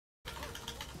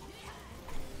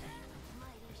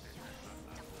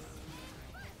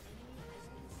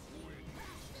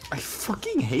I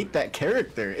fucking hate that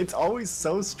character. It's always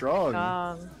so strong.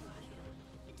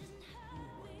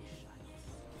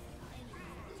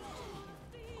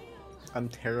 I'm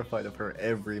terrified of her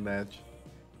every match.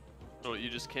 No, you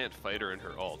just can't fight her in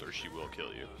her ult or she will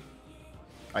kill you.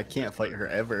 I can't fight her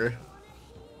ever.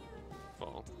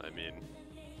 Well, I mean,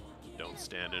 don't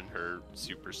stand in her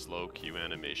super slow Q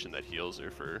animation that heals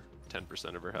her for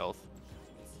 10% of her health.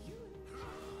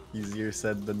 Easier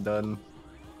said than done.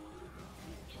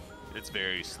 It's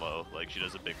very slow, like she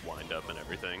does a big wind up and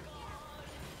everything.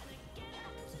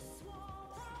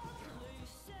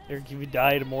 Eric, if you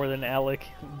died more than Alec,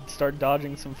 start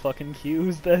dodging some fucking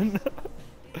Qs then.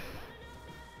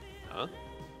 Huh?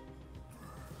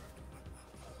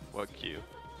 What Q?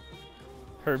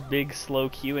 Her big slow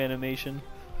Q animation.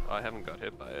 Oh, I haven't got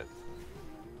hit by it.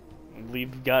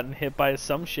 We've gotten hit by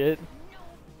some shit.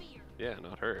 Yeah,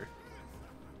 not her.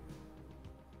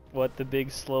 What, the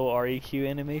big slow REQ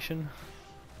animation?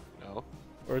 No.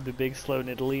 Or the big slow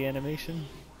Nidalee animation?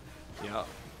 Yeah.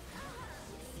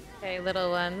 Okay, little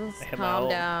ones, Him calm out.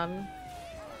 down.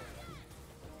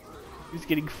 He's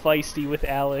getting feisty with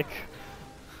Alec.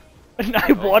 And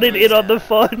I wanted in on the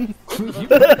fun. You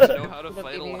know how to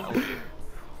fight Illaoi.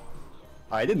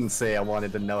 I didn't say I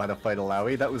wanted to know how to fight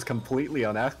Illaoi. That was completely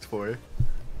unasked for.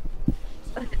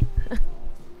 I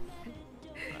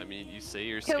mean, you say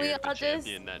you're Can we scared of all the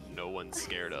champion that no one's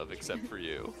scared of except for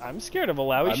you. I'm scared of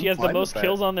Illaoi. She has the fine most with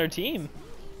kills that. on their team.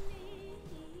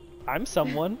 I'm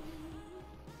someone.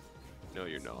 No,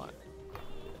 you're not.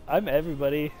 I'm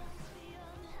everybody.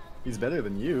 He's better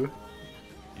than you.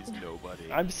 He's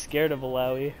nobody. I'm scared of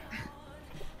Illaoi.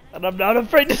 And I'm not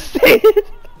afraid to say it.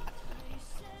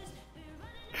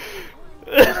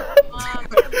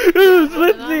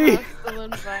 Let's see.